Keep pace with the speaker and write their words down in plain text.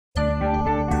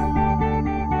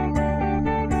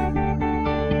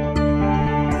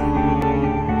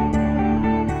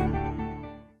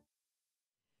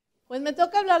Pues me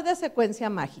toca hablar de secuencia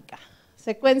mágica.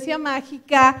 Secuencia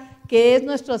mágica, que es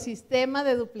nuestro sistema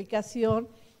de duplicación,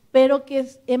 pero que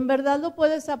en verdad lo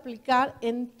puedes aplicar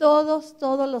en todos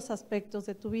los aspectos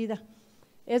de tu vida.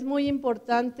 Es muy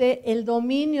importante el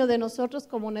dominio de nosotros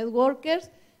como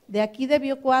networkers, de aquí de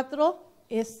Bio4,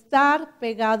 estar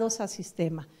pegados al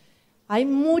sistema. Hay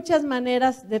muchas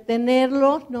maneras de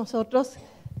tenerlo. Nosotros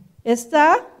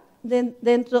está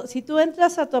dentro, si tú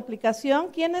entras a tu aplicación,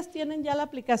 ¿quiénes tienen ya la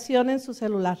aplicación en su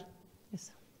celular?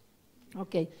 Eso.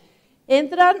 Ok.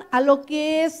 Entran a lo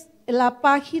que es la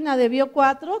página de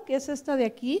Bio4, que es esta de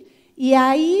aquí, y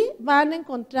ahí van a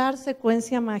encontrar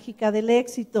secuencia mágica del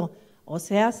éxito. O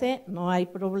sea, no hay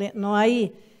problema, no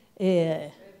hay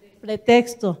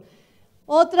pretexto.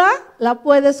 Otra la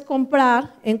puedes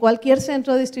comprar en cualquier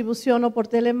centro de distribución o por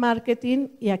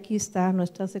telemarketing, y aquí está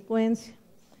nuestra secuencia.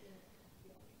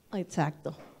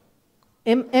 Exacto.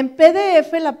 En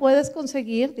PDF la puedes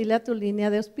conseguir, dile a tu línea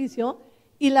de auspicio,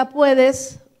 y la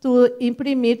puedes tú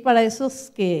imprimir para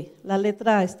esos que la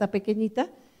letra está pequeñita,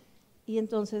 y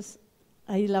entonces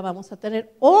ahí la vamos a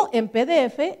tener. O en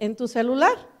PDF en tu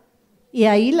celular, y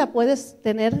ahí la puedes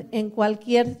tener en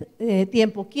cualquier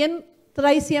tiempo. ¿Quién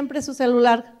trae siempre su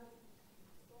celular?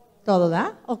 Todo,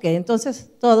 ¿da? Ok,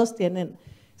 entonces todos tienen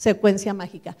secuencia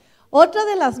mágica. Otra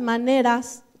de las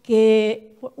maneras que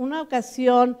una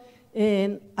ocasión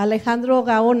Alejandro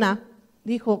Gaona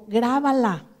dijo,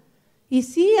 grábala. Y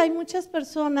sí, hay muchas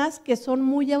personas que son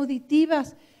muy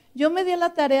auditivas. Yo me di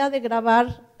la tarea de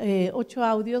grabar 8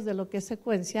 audios de lo que es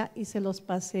secuencia y se los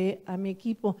pasé a mi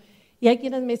equipo. Y hay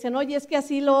quienes me dicen, oye, es que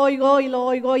así lo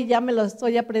oigo y ya me lo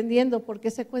estoy aprendiendo,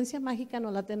 porque secuencia mágica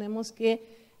nos la tenemos que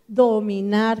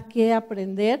dominar, que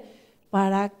aprender,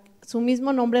 para su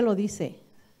mismo nombre lo dice,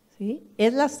 ¿sí?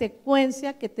 Es la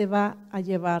secuencia que te va a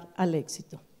llevar al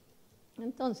éxito.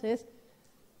 Entonces,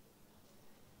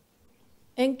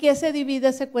 ¿en qué se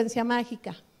divide secuencia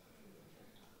mágica?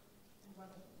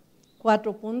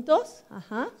 4 puntos,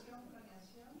 ajá.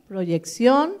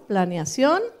 Proyección,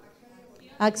 planeación,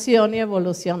 acción y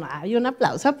evolución. Ay, un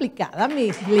aplauso aplicada, mi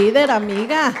líder,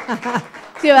 amiga.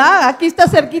 Sí, aquí está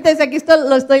cerquita, aquí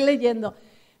lo estoy leyendo.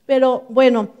 Pero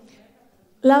bueno,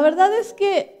 la verdad es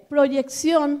que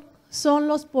proyección son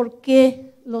los por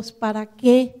qué, los para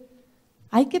qué.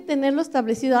 Hay que tenerlo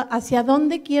establecido, hacia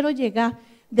dónde quiero llegar.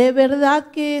 De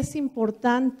verdad que es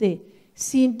importante.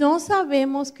 Si no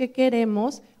sabemos qué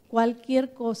queremos,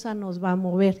 cualquier cosa nos va a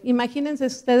mover. Imagínense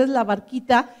ustedes la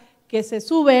barquita que se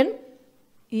suben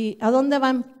y ¿a dónde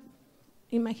van?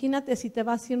 Imagínate si te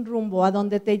vas sin rumbo, a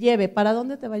dónde te lleve. ¿Para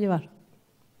dónde te va a llevar?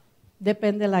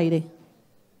 Depende del aire,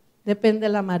 depende de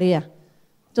la marea.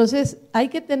 Entonces hay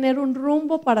que tener un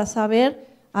rumbo para saber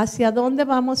hacia dónde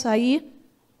vamos a ir.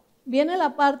 Viene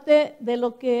la parte de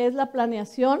lo que es la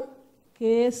planeación,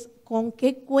 que es con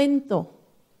qué cuento,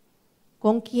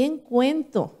 con quién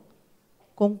cuento,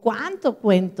 con cuánto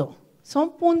cuento.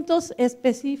 Son puntos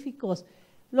específicos.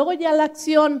 Luego ya la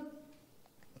acción,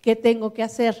 ¿qué tengo que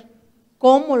hacer?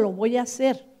 ¿Cómo lo voy a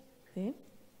hacer? ¿Sí?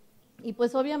 Y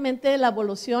pues obviamente la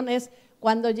evolución es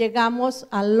cuando llegamos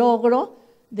al logro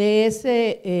de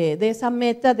esa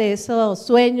meta, de esos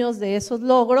sueños, de esos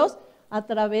logros, a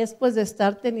través pues de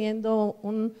estar teniendo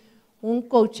un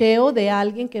coacheo de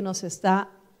alguien que nos está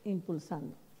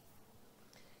impulsando.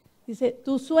 Dice,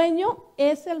 tu sueño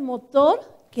es el motor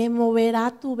que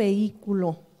moverá tu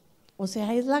vehículo, o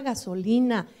sea, es la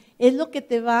gasolina, es lo que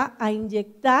te va a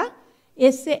inyectar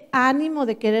ese ánimo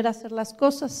de querer hacer las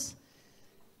cosas.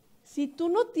 Si tú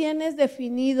no tienes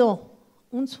definido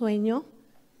un sueño,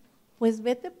 pues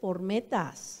vete por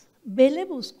metas, vele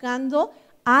buscando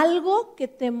algo que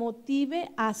te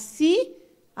motive así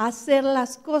a hacer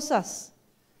las cosas.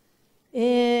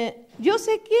 Yo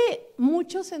sé que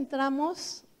muchos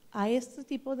entramos a este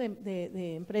tipo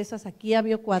de empresas, aquí a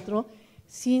Bio4,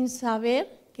 sin saber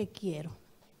qué quiero.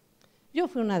 Yo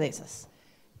fui una de esas.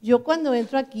 Yo cuando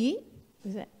entro aquí,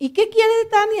 ¿y qué quiere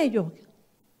Tania? Y yo,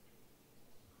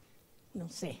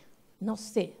 no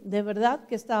sé, de verdad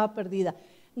que estaba perdida.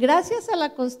 Gracias a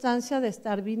la constancia de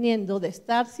estar viniendo, de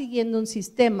estar siguiendo un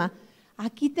sistema,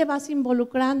 aquí te vas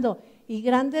involucrando y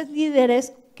grandes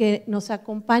líderes que nos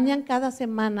acompañan cada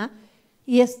semana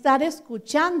y estar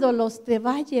escuchándolos te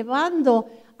va llevando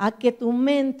a que tu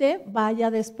mente vaya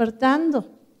despertando,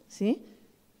 ¿sí?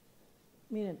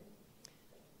 Miren,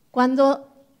 cuando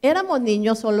éramos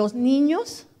niños o los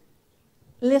niños,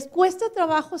 ¿les cuesta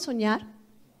trabajo soñar?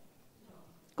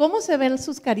 ¿Cómo se ven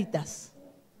sus caritas?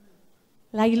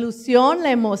 La ilusión,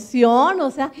 la emoción,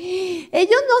 o sea,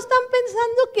 ellos no están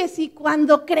pensando que si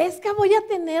cuando crezca voy a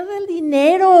tener el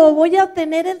dinero o voy a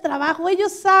tener el trabajo.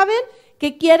 Ellos saben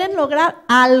que quieren lograr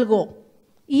algo.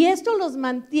 Y esto los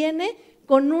mantiene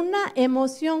con una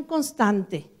emoción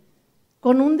constante,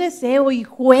 con un deseo, y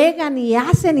juegan y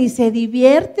hacen y se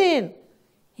divierten.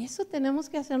 Eso tenemos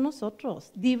que hacer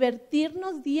nosotros,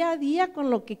 divertirnos día a día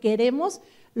con lo que queremos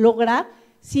lograr,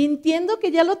 sintiendo que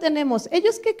ya lo tenemos.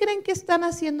 ¿Ellos qué creen que están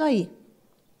haciendo ahí?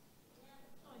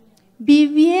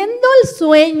 Viviendo el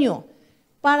sueño.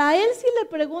 Para él, si le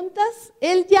preguntas,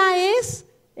 él ya es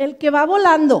el que va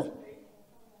volando.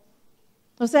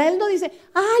 O sea, él no dice,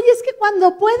 ay, es que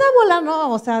cuando pueda volar,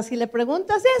 no. O sea, si le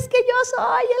preguntas, es que yo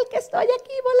soy el que estoy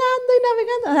aquí volando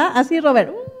y navegando. Así,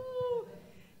 Robert,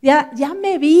 ya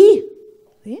me vi.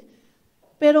 ¿Sí?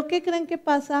 Pero ¿qué creen que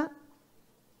pasa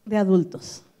de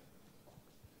adultos?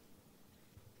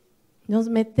 Nos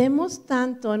metemos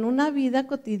tanto en una vida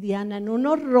cotidiana, en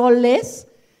unos roles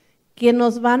que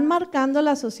nos van marcando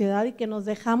la sociedad y que nos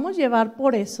dejamos llevar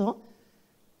por eso.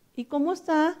 ¿Y cómo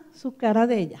está su cara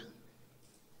de ella?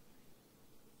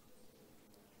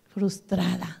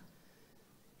 Frustrada.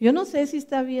 Yo no sé si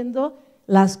está viendo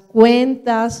las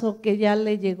cuentas o que ya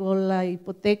le llegó la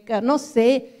hipoteca, no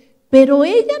sé, pero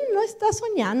ella no está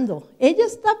soñando, ella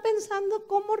está pensando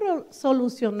cómo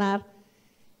solucionar.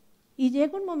 Y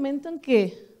llega un momento en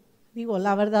que, digo,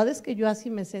 la verdad es que yo así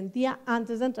me sentía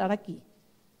antes de entrar aquí.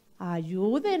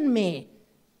 Ayúdenme,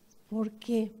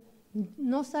 porque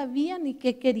no sabía ni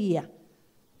qué quería,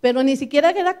 pero ni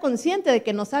siquiera era consciente de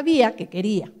que no sabía qué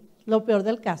quería, lo peor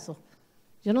del caso.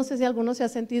 Yo no sé si alguno se ha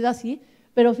sentido así,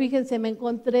 pero fíjense, me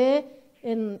encontré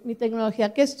en mi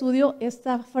tecnología que estudio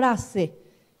esta frase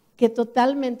que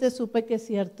totalmente supe que es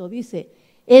cierto. Dice,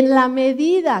 en la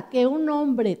medida que un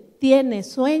hombre tiene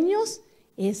sueños,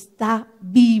 está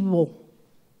vivo.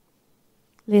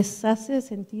 ¿Les hace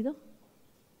sentido?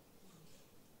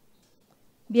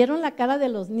 ¿Vieron la cara de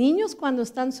los niños cuando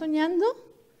están soñando?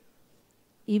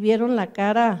 ¿Y vieron la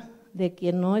cara de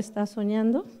quien no está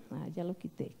soñando? Ya lo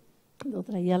quité, lo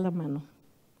traía a la mano.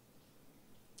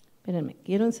 Espérenme,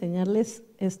 quiero enseñarles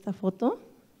esta foto.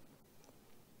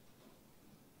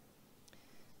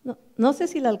 No sé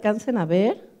si la alcancen a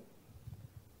ver,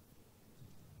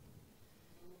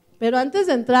 pero antes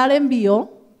de entrar en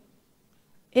bio,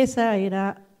 esa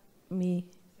era mi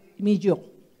yo,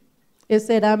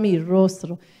 ese era mi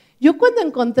rostro. Yo cuando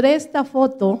encontré esta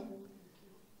foto,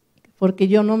 porque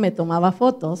yo no me tomaba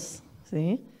fotos,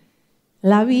 ¿sí?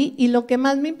 La vi y lo que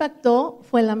más me impactó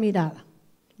fue la mirada.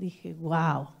 Dije,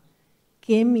 wow,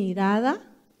 qué mirada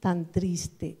tan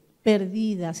triste,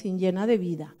 perdida, sin llena de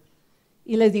vida.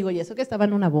 Y les digo, y eso que estaba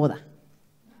en una boda.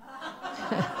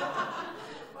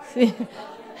 Sí.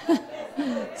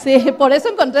 Sí, por eso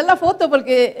encontré la foto,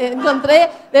 porque encontré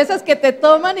de esas que te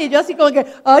toman y yo así como que,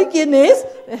 ay, ¿quién es?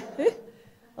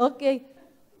 Ok,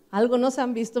 algunos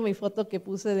han visto mi foto que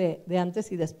puse de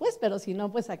antes y después, pero si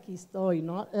no, pues aquí estoy,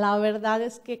 ¿no? La verdad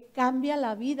es que cambia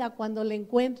la vida cuando le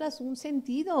encuentras un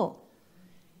sentido.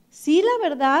 Sí, la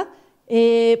verdad,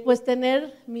 pues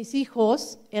tener mis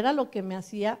hijos era lo que me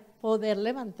hacía poder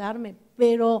levantarme,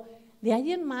 pero de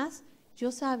ahí en más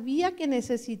yo sabía que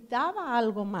necesitaba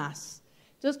algo más.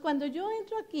 Entonces, cuando yo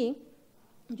entro aquí,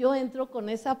 yo entro con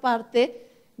esa parte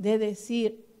de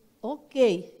decir, ok,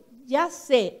 ya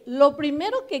sé, lo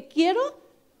primero que quiero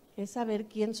es saber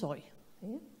quién soy,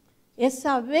 ¿sí? Es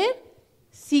saber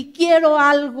si quiero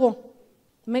algo.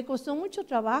 Me costó mucho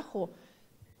trabajo,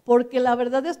 porque la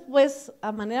verdad después,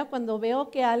 a manera cuando veo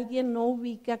que alguien no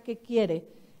ubica qué quiere,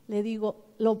 le digo,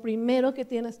 lo primero que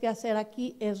tienes que hacer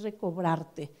aquí es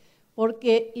recobrarte.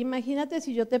 Porque imagínate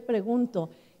si yo te pregunto,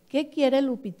 ¿qué quiere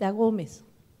Lupita Gómez?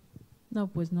 No,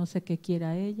 pues no sé qué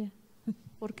quiera ella.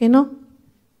 ¿Por qué no?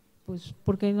 Pues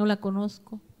porque no la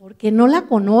conozco. Porque no la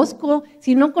conozco.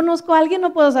 Si no conozco a alguien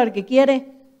no puedo saber qué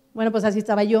quiere. Bueno, pues así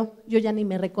estaba yo ya ni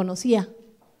me reconocía.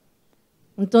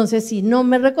 Entonces, si no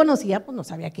me reconocía, pues no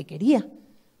sabía qué quería.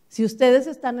 Si ustedes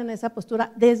están en esa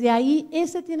postura, desde ahí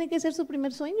ese tiene que ser su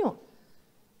primer sueño.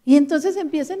 Y entonces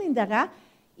empiecen a indagar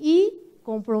y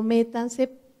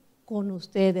comprométanse con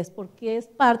ustedes, porque es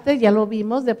parte, ya lo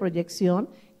vimos, de proyección,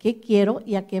 qué quiero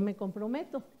y a qué me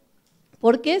comprometo.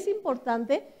 ¿Por qué es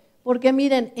importante? Porque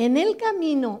miren, en el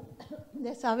camino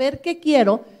de saber qué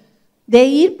quiero, de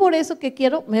ir por eso que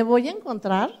quiero, me voy a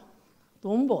encontrar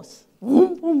tumbos,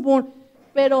 pum, pum, pum,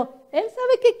 pero él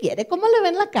sabe qué quiere. ¿Cómo le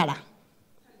ven la cara?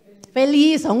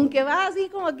 Feliz, aunque va así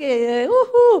como que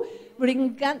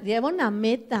brincando, lleva una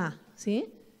meta, ¿sí?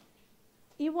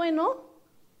 Y bueno,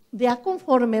 ya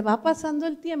conforme va pasando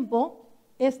el tiempo,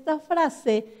 esta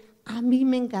frase a mí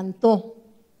me encantó.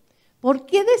 ¿Por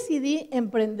qué decidí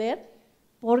emprender?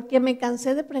 Porque me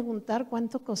cansé de preguntar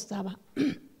cuánto costaba.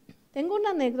 Tengo una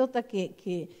anécdota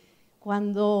que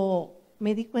cuando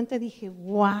me di cuenta y dije,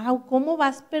 wow, ¿cómo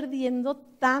vas perdiendo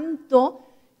tanto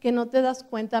que no te das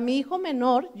cuenta? Mi hijo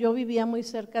menor, yo vivía muy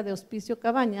cerca de Hospicio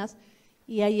Cabañas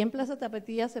y ahí en Plaza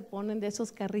Tapatía se ponen de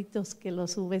esos carritos que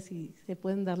los subes y se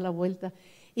pueden dar la vuelta.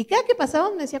 Y cada que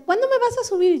pasaba me decía, ¿cuándo me vas a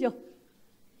subir? Y yo,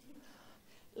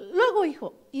 luego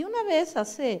hijo, y una vez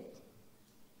hace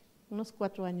unos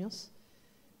 4 años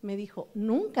me dijo,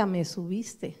 nunca me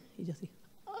subiste. Y yo así,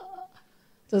 ¡ah!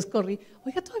 Entonces corrí,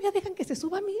 oiga, todavía dejan que se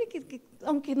suba, mire, que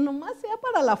aunque nomás sea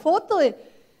para la foto.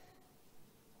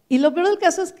 Y lo peor del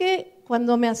caso es que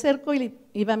cuando me acerco y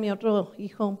iba mi otro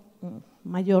hijo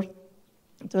mayor,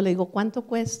 entonces le digo, ¿cuánto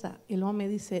cuesta? Y luego me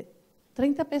dice,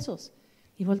 30 pesos.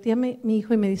 Y voltea mi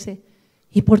hijo y me dice,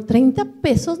 ¿y por 30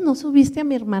 pesos no subiste a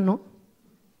mi hermano?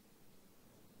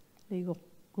 Le digo,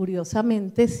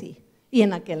 curiosamente sí. Y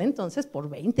en aquel entonces por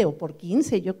 20 o por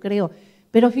 15, yo creo.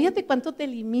 Pero fíjate cuánto te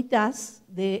limitas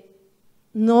de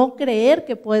no creer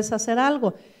que puedes hacer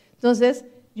algo. Entonces,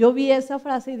 yo vi esa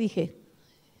frase y dije,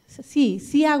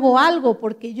 sí hago algo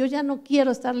porque yo ya no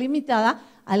quiero estar limitada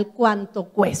al cuánto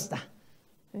cuesta.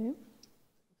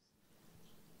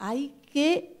 Hay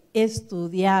que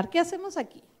estudiar. ¿Qué hacemos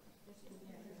aquí?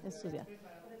 Estudiar.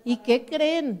 ¿Y qué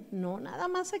creen? No, nada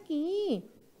más aquí.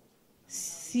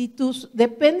 Si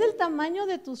depende del tamaño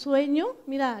de tu sueño,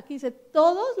 mira, aquí dice,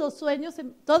 todos los sueños,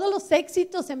 todos los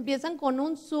éxitos empiezan con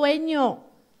un sueño.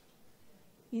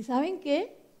 ¿Y saben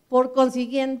qué? Por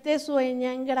consiguiente,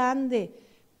 sueña en grande.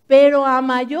 Pero a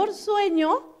mayor sueño,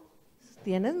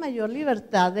 tienes mayor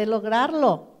libertad de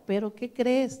lograrlo. Pero ¿qué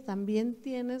crees? También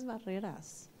tienes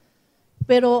barreras.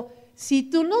 Pero si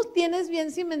tú no tienes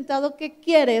bien cimentado qué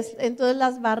quieres, entonces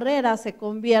las barreras se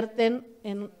convierten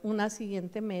en una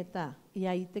siguiente meta y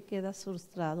ahí te quedas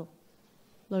frustrado.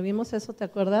 ¿Lo vimos eso, te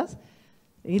acuerdas?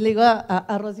 Y le digo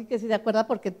a Rosy que sí te acuerda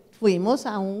porque fuimos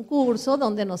a un curso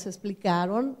donde nos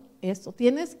explicaron esto.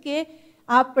 Tienes que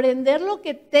aprender lo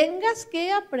que tengas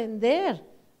que aprender,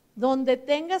 donde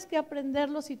tengas que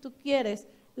aprenderlo si tú quieres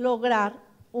lograr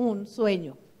un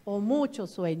sueño o muchos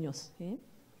sueños, ¿sí?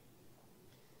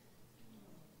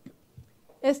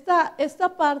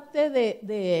 Esta parte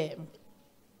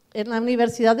en la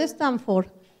Universidad de Stanford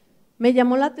me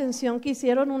llamó la atención que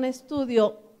hicieron un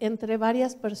estudio entre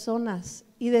varias personas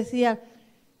y decían,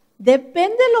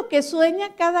 depende de lo que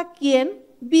sueña cada quien,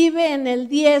 vive en el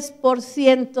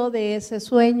 10% de ese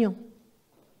sueño.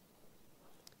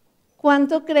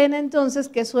 ¿Cuánto creen entonces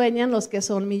que sueñan los que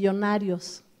son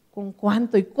millonarios? ¿Con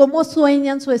cuánto? ¿Y cómo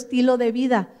sueñan su estilo de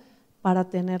vida? Para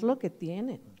tener lo que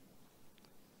tienen.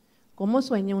 ¿Cómo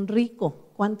sueña un rico?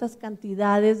 ¿Cuántas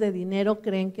cantidades de dinero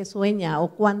creen que sueña?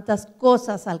 ¿O cuántas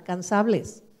cosas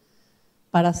alcanzables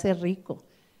para ser rico?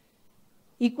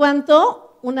 ¿Y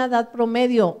cuánto? Una edad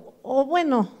promedio. O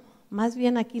bueno, más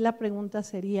bien aquí la pregunta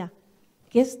sería,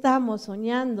 ¿qué estamos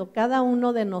soñando cada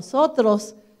uno de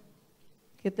nosotros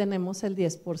que tenemos el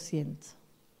 10%?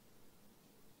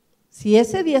 Si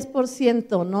ese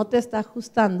 10% no te está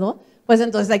ajustando, pues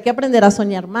entonces hay que aprender a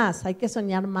soñar más, hay que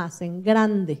soñar más en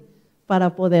grande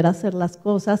para poder hacer las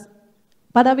cosas,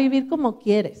 para vivir como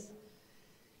quieres.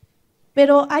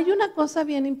 Pero hay una cosa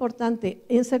bien importante,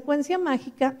 en Secuencia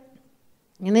Mágica,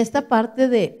 en esta parte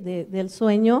del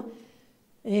sueño,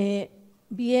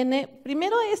 viene,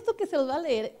 primero esto que se los va a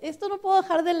leer, esto no puedo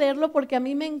dejar de leerlo porque a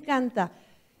mí me encanta.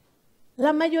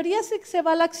 La mayoría se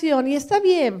va a la acción y está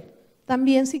bien,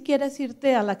 también si quieres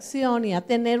irte a la acción y a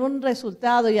tener un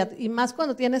resultado y más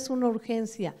cuando tienes una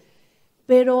urgencia,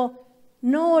 pero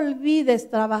no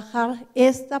olvides trabajar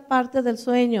esta parte del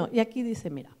sueño. Y aquí dice,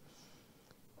 mira,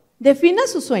 defina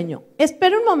su sueño,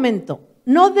 espera un momento,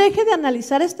 no deje de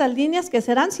analizar estas líneas que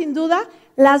serán sin duda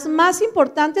las más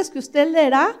importantes que usted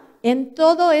leerá en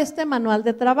todo este manual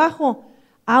de trabajo.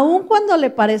 Aun cuando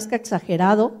le parezca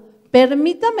exagerado,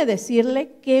 permítame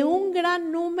decirle que un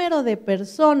gran número de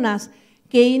personas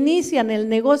que inician el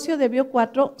negocio de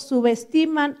Bio4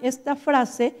 subestiman esta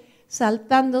frase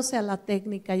saltándose a la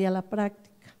técnica y a la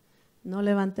práctica. No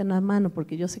levanten la mano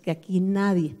porque yo sé que aquí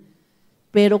nadie,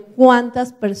 pero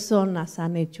 ¿cuántas personas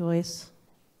han hecho eso?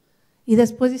 Y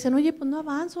después dicen, oye, pues no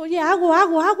avanzo, oye,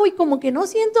 hago, y como que no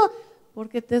siento,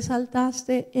 porque te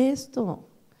saltaste esto.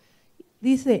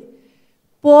 Dice,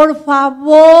 por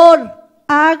favor,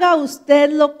 haga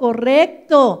usted lo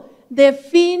correcto,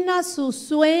 defina su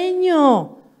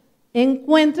sueño,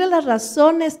 encuentre las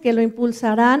razones que lo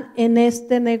impulsarán en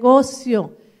este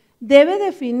negocio. Debe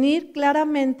definir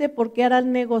claramente por qué hará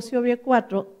el negocio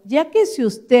Bio4, ya que si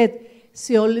usted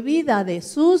se olvida de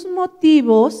sus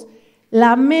motivos,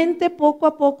 la mente poco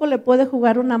a poco le puede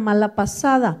jugar una mala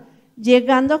pasada,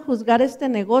 llegando a juzgar este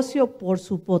negocio por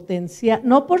su potencial,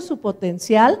 no por su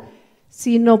potencial,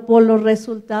 sino por los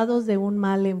resultados de un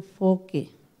mal enfoque.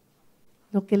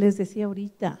 Lo que les decía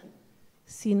ahorita,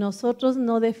 si nosotros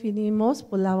no definimos,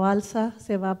 pues la balsa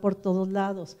se va por todos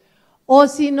lados. O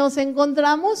si nos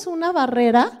encontramos una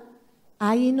barrera,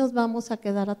 ahí nos vamos a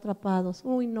quedar atrapados.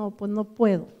 Uy, no, pues no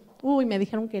puedo. Uy, me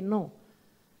dijeron que no.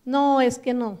 No, es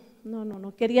que no,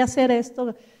 quería hacer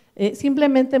esto.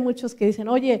 Simplemente muchos que dicen,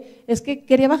 oye, es que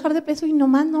quería bajar de peso y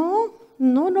nomás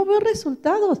no veo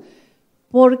resultados.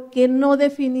 Porque no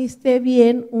definiste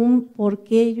bien un por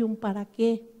qué y un para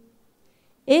qué.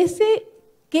 Ese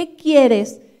 ¿qué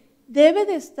quieres? Debe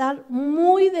de estar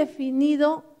muy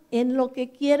definido en lo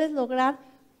que quieres lograr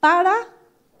para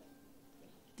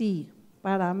ti,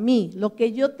 para mí. Lo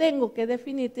que yo tengo que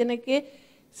definir tiene que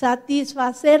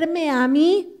satisfacerme a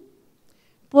mí,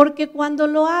 porque cuando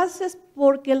lo haces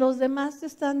porque los demás te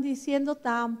están diciendo,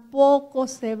 tampoco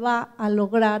se va a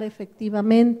lograr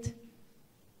efectivamente.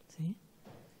 ¿Sí?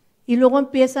 Y luego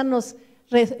empiezan los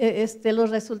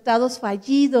resultados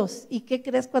fallidos. ¿Y qué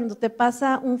crees cuando te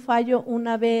pasa un fallo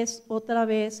una vez, otra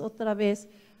vez,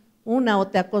 o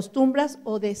te acostumbras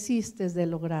o desistes de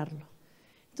lograrlo?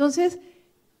 Entonces,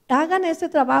 hagan este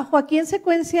trabajo. Aquí en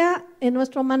Secuencia, en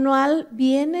nuestro manual,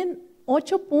 vienen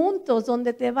 8 puntos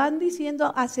donde te van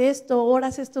diciendo, haz esto, ahora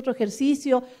haz este otro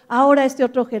ejercicio, ahora este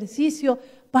otro ejercicio,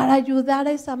 para ayudar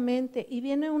a esa mente. Y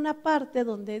viene una parte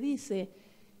donde dice,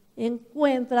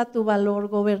 encuentra tu valor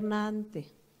gobernante.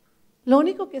 Lo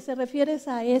único que se refiere es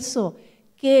a eso,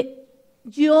 que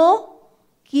yo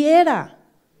quiera,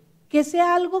 que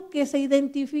sea algo que se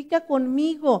identifica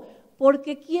conmigo,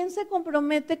 porque ¿quién se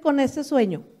compromete con ese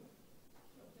sueño?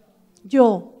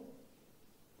 Yo.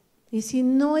 Y si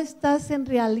no estás en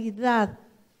realidad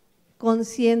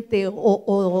consciente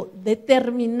o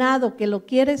determinado que lo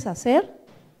quieres hacer,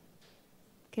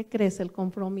 ¿qué crees? El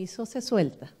compromiso se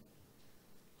suelta.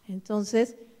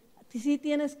 Entonces, sí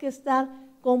tienes que estar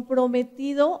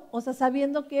comprometido, o sea,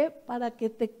 sabiendo que para que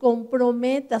te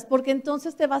comprometas, porque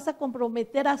entonces te vas a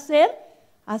comprometer a hacer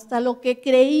hasta lo que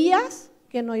creías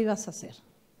que no ibas a hacer.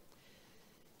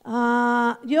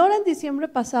 Yo ahora en diciembre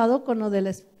pasado, con lo del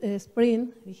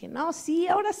sprint, dije, no, sí,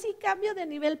 ahora sí cambio de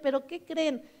nivel, pero ¿qué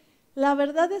creen? La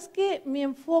verdad es que mi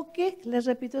enfoque, les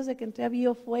repito, desde que entré a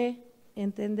Bio fue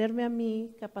entenderme a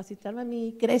mí, capacitarme a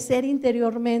mí, crecer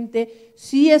interiormente.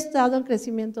 Sí he estado en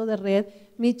crecimiento de red,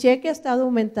 mi cheque ha estado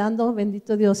aumentando,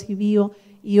 bendito Dios y Bio,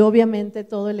 y obviamente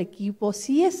todo el equipo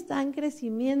sí está en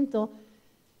crecimiento,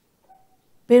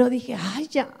 pero dije, ay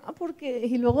ya, porque,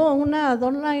 y luego una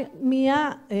dona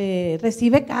mía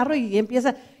recibe carro y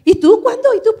empieza, ¿y tú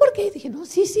cuándo? ¿Y tú por qué? Y dije, no,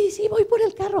 sí, voy por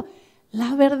el carro.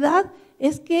 La verdad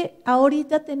es que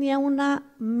ahorita tenía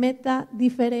una meta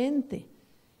diferente.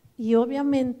 Y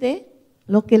obviamente,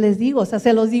 lo que les digo, o sea,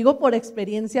 se los digo por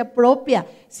experiencia propia,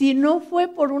 si no fue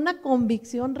por una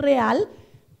convicción real,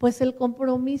 pues el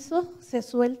compromiso se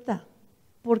suelta,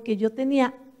 porque yo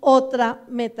tenía otra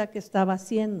meta que estaba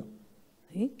haciendo,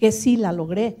 ¿sí? Que sí la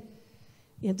logré.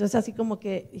 Y entonces así como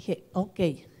que dije, ok,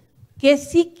 ¿qué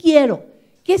sí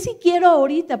quiero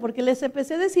ahorita? Porque les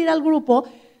empecé a decir al grupo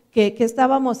que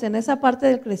estábamos en esa parte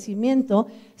del crecimiento,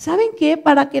 ¿saben qué?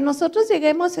 Para que nosotros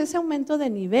lleguemos a ese aumento de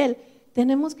nivel,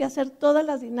 tenemos que hacer todas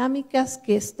las dinámicas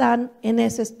que están en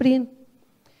ese sprint.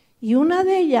 Y una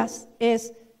de ellas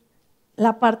es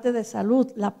la parte de salud,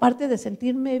 la parte de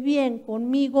sentirme bien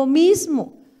conmigo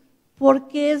mismo,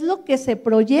 porque es lo que se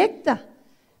proyecta.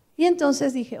 Y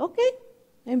entonces dije, ok,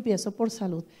 empiezo por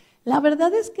salud. La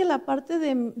verdad es que la parte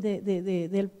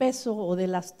del peso o de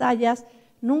las tallas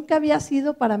nunca había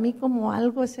sido para mí como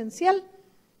algo esencial.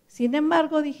 Sin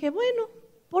embargo, dije, bueno,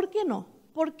 ¿por qué no?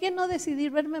 ¿Por qué no decidir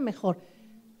verme mejor?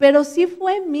 Pero sí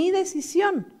fue mi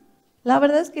decisión. La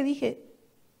verdad es que dije,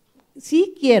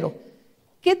 sí quiero.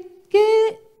 ¿Qué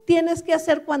tienes que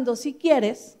hacer cuando sí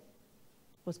quieres?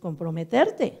 Pues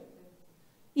comprometerte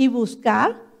y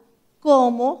buscar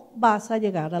cómo vas a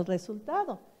llegar al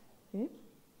resultado. ¿Sí?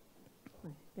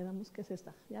 Quedamos que es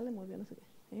esta, ya le movió no sé qué.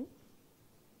 ¿Sí?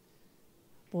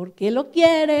 ¿Por qué lo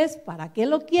quieres? ¿Para qué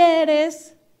lo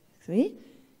quieres? ¿Sí?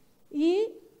 ¿Y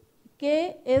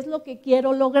qué es lo que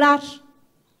quiero lograr?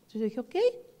 Entonces yo dije, ok,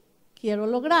 quiero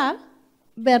lograr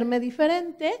verme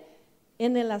diferente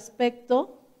en el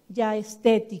aspecto ya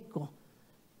estético.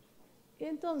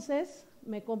 Entonces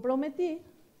me comprometí,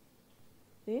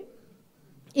 ¿sí?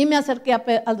 Y me acerqué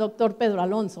al doctor Pedro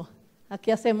Alonso.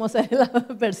 Aquí hacemos la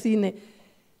persine.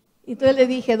 Entonces le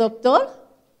dije, doctor,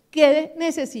 ¿qué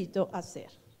necesito hacer?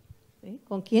 ¿Sí?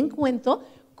 ¿Con quién cuento?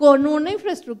 Con una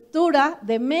infraestructura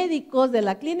de médicos de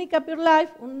la clínica Pure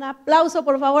Life. Un aplauso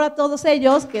por favor a todos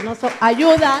ellos que nos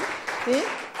ayudan. ¿Sí?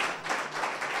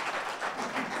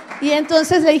 Y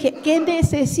entonces le dije, ¿qué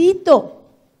necesito?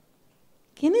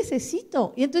 ¿Qué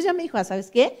necesito? Y entonces ya me dijo,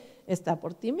 ¿sabes qué? Está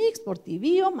por ti mix, por ti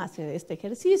bio, más este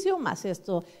ejercicio, más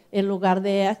esto en lugar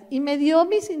de… Y me dio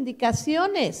mis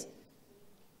indicaciones.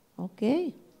 Ok.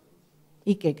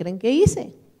 ¿Y qué creen que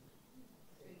hice?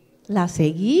 La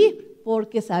seguí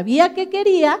porque sabía que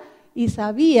quería y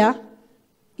sabía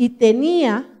y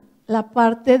tenía la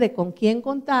parte de con quién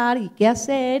contar y qué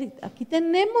hacer. Aquí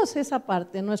tenemos esa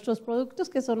parte, nuestros productos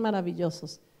que son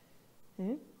maravillosos.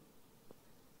 ¿Eh?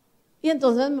 Y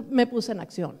entonces me puse en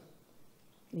acción.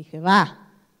 Dije,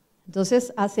 va.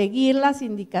 Entonces, a seguir las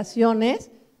indicaciones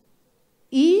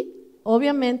y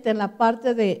obviamente en la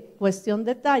parte de cuestión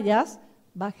de tallas,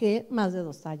 bajé más de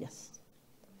 2 tallas.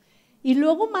 Y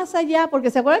luego más allá,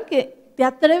 porque ¿se acuerdan que te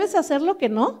atreves a hacer lo que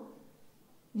no?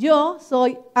 Yo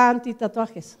soy anti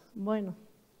tatuajes. Bueno,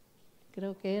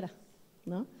 creo que era,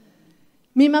 ¿no?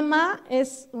 Mi mamá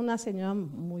es una señora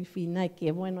muy fina y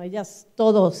que, bueno, ella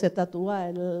todo se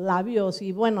tatúa, labios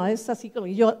y bueno, es así como,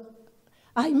 y yo,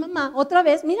 ay mamá, otra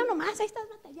vez, mira nomás, ahí estás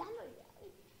batallando.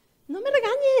 No me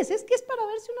regañes, es que es para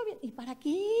verse uno bien. ¿Y para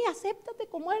qué? Acéptate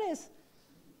como eres.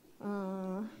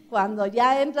 Cuando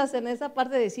ya entras en esa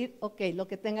parte de decir, ok, lo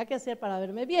que tenga que hacer para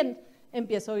verme bien,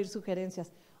 empiezo a oír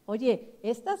sugerencias. Oye,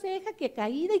 esta ceja que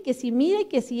caída y que si mira y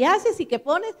que si haces y que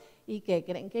pones, ¿y qué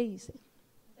creen que hice?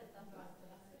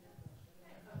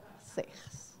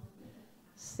 Cejas.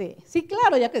 Sí, sí,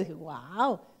 claro, ya que dije,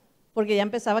 wow, porque ya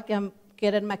empezaba a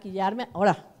querer maquillarme.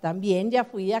 Ahora, también ya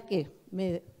fui a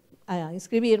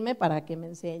inscribirme para que me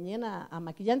enseñen a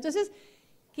maquillar. Entonces,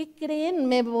 ¿qué creen?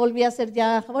 Me volví a hacer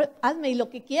ya, hazme y lo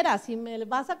que quieras, si me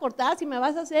vas a cortar, si me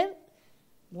vas a hacer,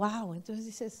 wow, entonces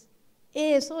dices,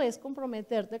 eso es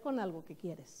comprometerte con algo que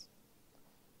quieres.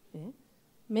 ¿Eh?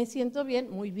 Me siento bien,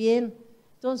 muy bien.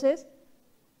 Entonces,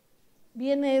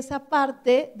 viene esa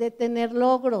parte de tener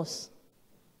logros.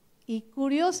 Y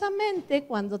curiosamente,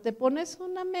 cuando te pones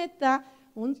una meta,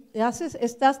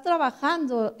 estás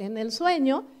trabajando en el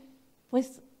sueño,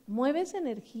 pues mueves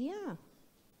energía.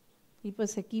 Y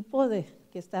pues equipo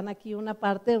que están aquí, una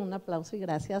parte, un aplauso y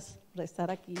gracias por estar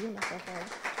aquí.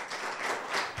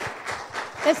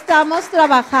 Estamos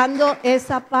trabajando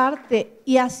esa parte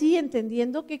y así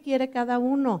entendiendo qué quiere cada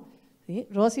uno. ¿Sí?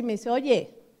 Rosy me dice,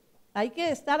 oye, hay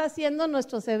que estar haciendo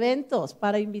nuestros eventos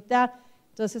para invitar.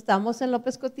 Entonces estamos en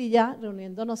López Cotilla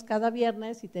reuniéndonos cada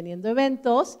viernes y teniendo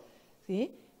eventos,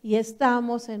 ¿sí? Y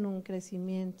estamos en un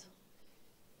crecimiento.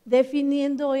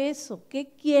 Definiendo eso,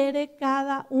 ¿qué quiere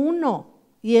cada uno?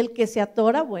 Y el que se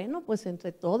atora, bueno, pues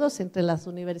entre todos, entre las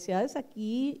universidades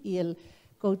aquí y el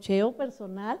coacheo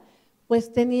personal,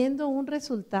 pues teniendo un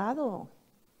resultado.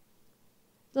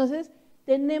 Entonces,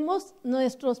 tenemos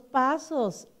nuestros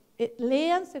pasos,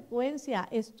 lean Secuencia,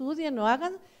 estudien o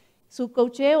hagan su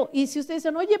coacheo. Y si ustedes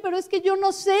dicen, oye, pero es que yo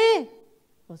no sé,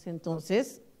 pues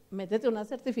entonces, métete una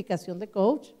certificación de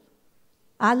coach.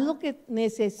 Haz lo que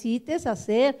necesites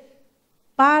hacer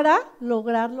para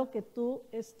lograr lo que tú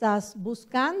estás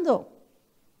buscando.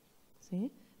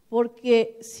 ¿Sí?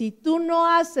 Porque si tú no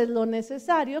haces lo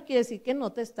necesario, quiere decir que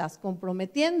no te estás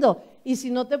comprometiendo. Y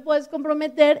si no te puedes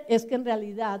comprometer, es que en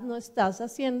realidad no estás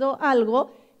haciendo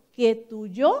algo que tu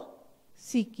yo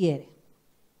sí quiere.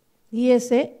 Y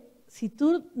si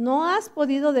tú no has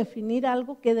podido definir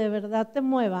algo que de verdad te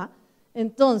mueva,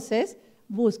 entonces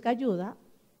busca ayuda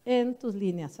en tus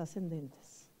líneas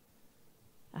ascendentes.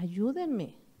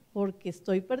 Ayúdenme, porque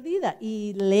estoy perdida.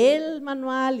 Y lee el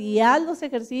manual y haz los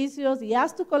ejercicios y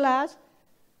haz tu collage,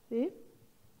 ¿sí?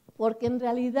 Porque en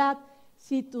realidad,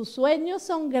 si tus sueños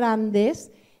son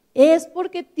grandes, es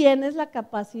porque tienes la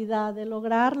capacidad de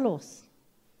lograrlos.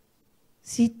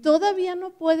 Si todavía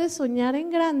no puedes soñar en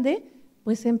grande,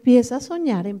 pues empieza a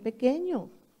soñar en pequeño.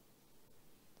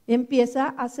 Empieza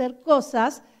a hacer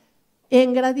cosas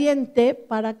en gradiente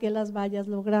para que las vayas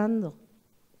logrando,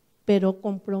 pero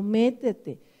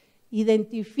comprométete,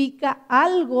 identifica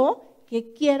algo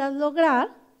que quieras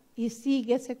lograr y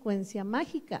sigue secuencia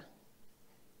mágica.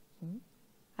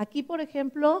 Aquí, por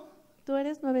ejemplo, ¿tú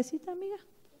eres nuevecita, amiga?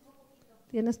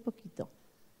 Tienes poquito.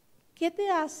 ¿Qué te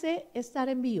hace estar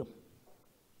en bio?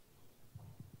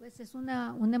 Pues es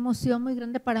una emoción muy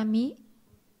grande para mí.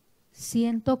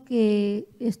 Siento que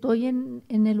estoy en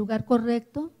el lugar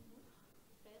correcto.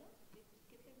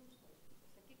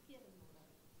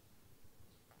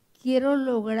 Quiero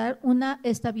lograr una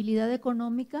estabilidad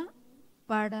económica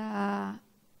para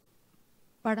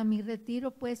mi retiro,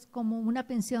 pues como una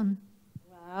pensión.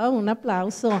 Wow, un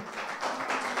aplauso.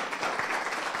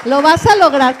 Lo vas a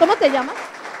lograr. ¿Cómo te llamas?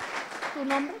 ¿Tu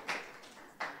nombre?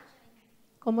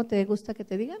 ¿Cómo te gusta que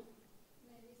te digan?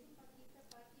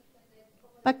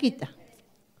 Paquita.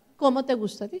 ¿Cómo te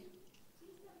gusta a ti?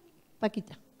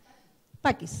 Paquita.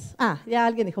 Paquis. Ah, ya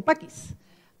alguien dijo Paquis.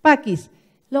 Paquis,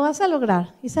 lo vas a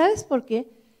lograr. ¿Y sabes por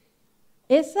qué?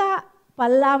 Esa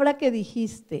palabra que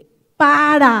dijiste,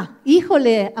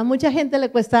 híjole, a mucha gente le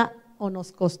cuesta o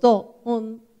nos costó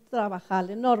un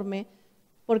trabajar enorme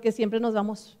porque siempre nos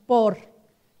vamos por,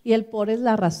 y el por es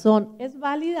la razón. ¿Es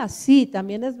válida? Sí,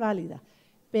 también es válida,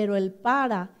 pero el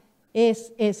para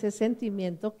es ese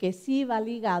sentimiento que sí va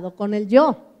ligado con el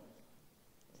yo.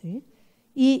 ¿Sí?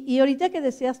 Y ahorita que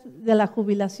decías de la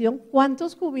jubilación,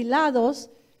 ¿cuántos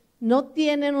jubilados no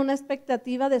tienen una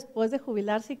expectativa después de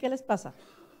jubilarse y qué les pasa?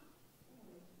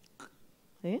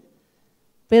 ¿Sí?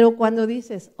 Pero cuando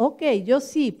dices, ok, yo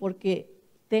sí, porque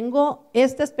tengo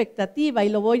esta expectativa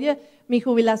y mi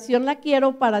jubilación la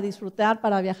quiero para disfrutar,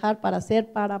 para viajar, para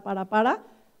hacer,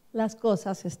 las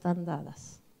cosas están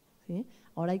dadas. ¿Sí?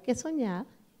 Ahora hay que soñar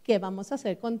qué vamos a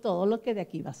hacer con todo lo que de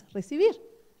aquí vas a recibir.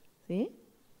 ¿Sí?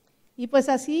 Y pues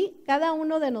así, cada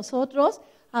uno de nosotros,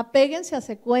 apéguense a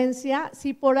Secuencia.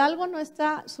 Si por algo no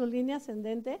está su línea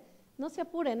ascendente, no se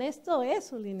apuren, esto es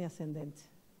su línea ascendente.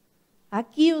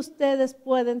 Aquí ustedes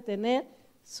pueden tener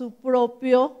su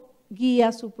propio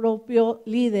guía, su propio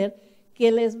líder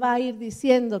que les va a ir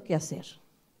diciendo qué hacer.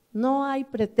 No hay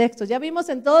pretextos. Ya vimos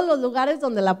en todos los lugares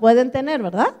donde la pueden tener,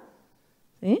 ¿verdad?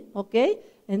 ¿Sí? ¿Ok?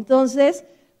 Entonces,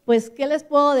 pues, ¿qué les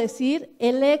puedo decir?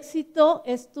 El éxito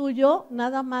es tuyo,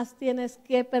 nada más tienes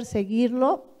que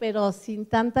perseguirlo, pero sin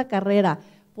tanta carrera.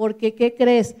 Porque, ¿qué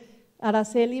crees?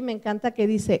 Araceli me encanta que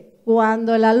dice,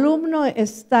 cuando el alumno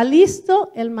está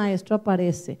listo, el maestro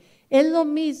aparece. Es lo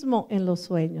mismo en los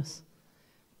sueños.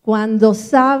 Cuando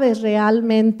sabes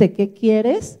realmente qué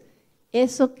quieres,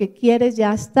 eso que quieres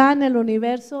ya está en el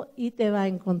universo y te va a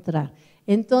encontrar.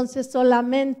 Entonces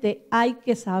solamente hay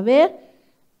que saber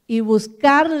y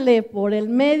buscarle por el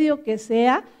medio que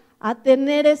sea a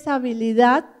tener esa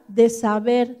habilidad de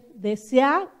saber,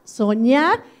 desear,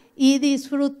 soñar y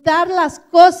disfrutar las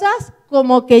cosas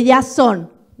como que ya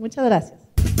son. Muchas gracias.